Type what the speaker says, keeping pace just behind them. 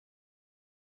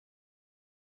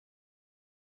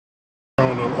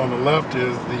On the left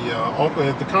is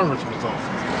the congressman's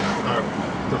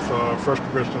office, the first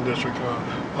congressional district.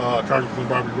 Congressman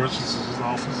Bobby Rush's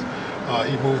office.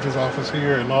 He moved his office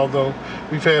here, and although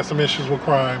we've had some issues with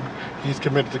crime, he's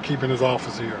committed to keeping his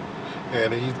office here,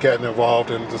 and he's gotten involved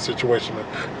in the situation of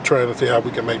trying to see how we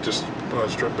can make this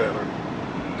strip better.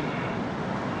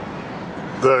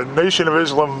 The Nation of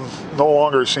Islam no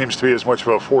longer seems to be as much of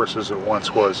a force as it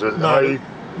once was. No,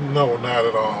 not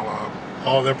at all.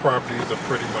 All their properties are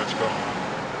pretty much gone.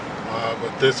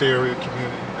 But this area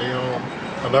community, they own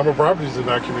a number of properties in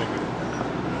our community.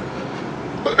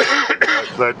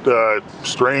 That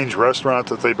strange restaurant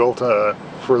that they built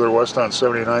further west on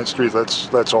 79th Street,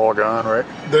 that's all gone, right?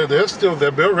 Their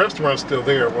Bill restaurant's still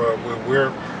there.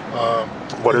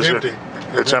 What is empty. it?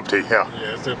 It's empty, yeah.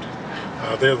 Yeah, it's empty.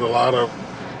 There's a lot of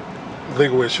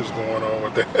legal issues going on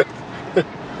with that.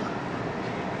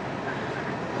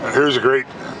 And here's a great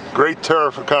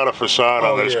terracotta facade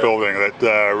on this building that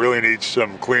really needs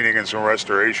some cleaning and some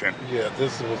restoration. Yeah,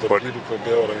 this was a beautiful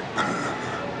building.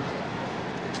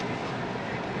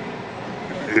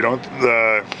 You don't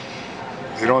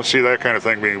see that kind of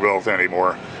thing being built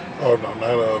anymore. Oh no, not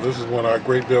at all. This is one of our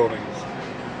great buildings.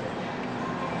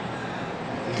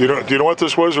 Do you know what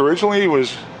this was originally?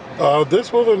 This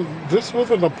was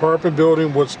an apartment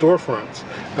building with storefronts.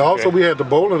 And also, we had the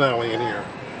bowling alley in here.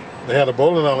 They had a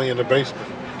bowling alley in the basement,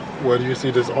 where you see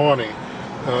this awning.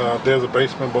 There's a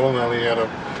basement bowling alley, had a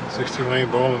 16-lane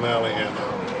bowling alley, and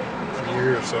for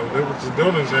years. So the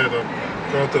buildings had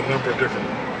gone through a number of different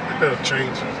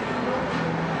changes.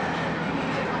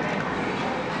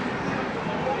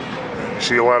 You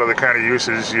see a lot of the kind of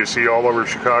uses you see all over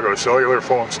Chicago. Cellular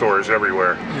phone stores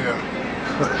everywhere. Yeah.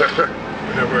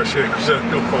 Whenever I shake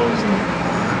your phone store.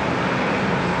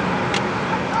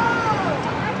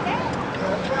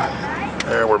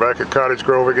 And we're back at Cottage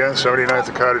Grove again, 79th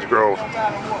and Cottage Grove.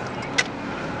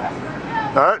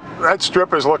 That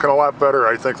strip is looking a lot better,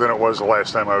 I think, than it was the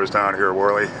last time I was down here,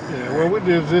 Worley. Yeah, well,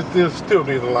 this still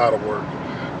needs a lot of work.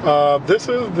 This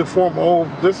is the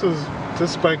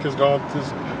this bank has gone,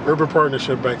 this Urban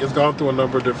Partnership Bank has gone through a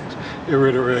number of different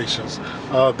iterations.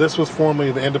 This was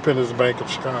formerly the Independence Bank of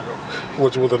Chicago,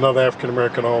 which was another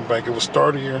African-American owned bank. It was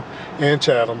started here in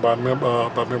Chatham by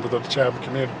members of the Chatham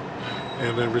community.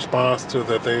 And in response to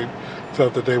that, they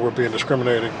felt that they were being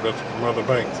discriminated from other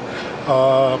banks.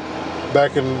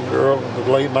 Back in the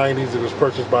late 90s, it was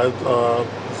purchased by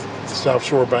South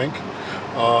Shore Bank.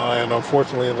 And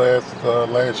unfortunately,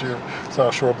 last year,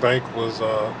 South Shore Bank was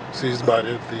seized by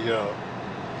the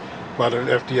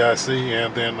FDIC,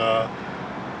 and then the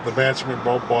management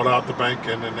bought out the bank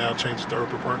and then now changed to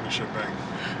Urban Partnership Bank.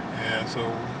 And so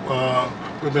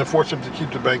we've been fortunate to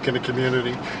keep the bank in the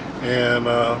community, and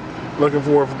looking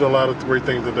forward to a lot of great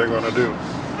things that they're going to do.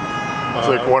 I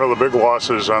think one of the big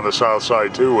losses on the south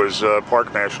side too was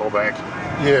Park National Bank.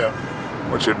 Yeah.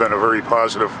 Which had been a very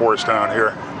positive force down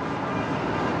here.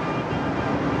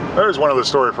 There's one of the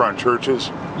storefront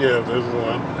churches. Yeah, there's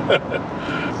one.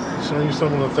 Showing you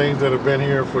some of the things that have been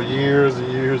here for years and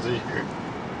years and years.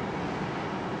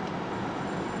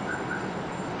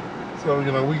 So, we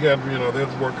got,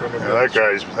 there's work on the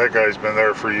that guy's been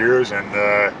there for years, and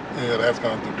yeah, that's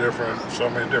gone through so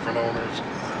many different owners.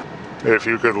 If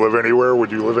you could live anywhere,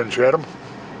 would you live in Chatham?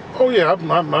 Oh yeah, I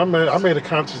made a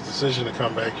conscious decision to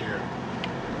come back here.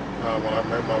 When I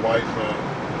met my wife,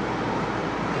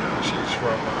 she's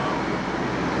from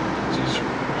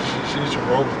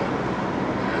Roseland,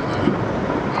 and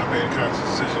I made a conscious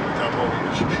decision to come over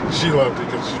here. She loved it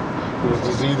because it was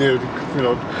just either,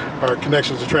 our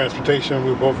connections to transportation.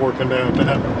 We were both working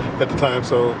downtown at the time,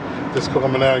 so just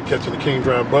coming out and catching the King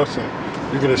Drive bus,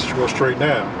 and you can just go straight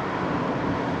down.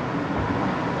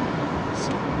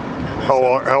 How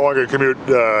long a commute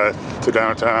to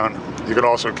downtown? You can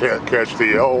also catch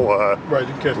the right,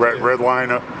 you catch red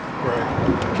line up.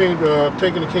 Right.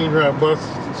 Taking the King Drive bus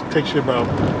takes you about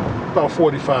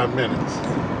 45 minutes.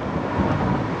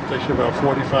 Takes you about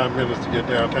 45 minutes to get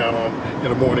downtown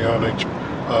in the morning on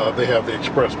they have the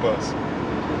express bus.